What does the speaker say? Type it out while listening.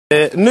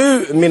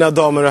Nu, mina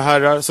damer och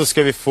herrar, så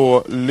ska vi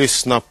få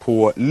lyssna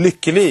på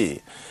Lykke Li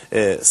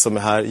som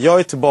är här. Jag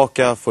är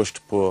tillbaka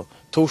först på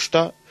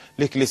torsdag.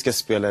 Lykke Li ska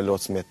spela en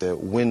låt som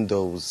heter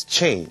Windows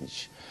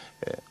Change.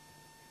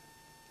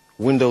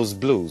 Windows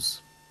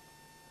Blues.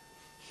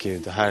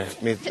 Gud, det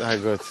här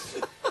går åt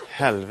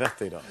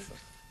helvete idag. Alltså.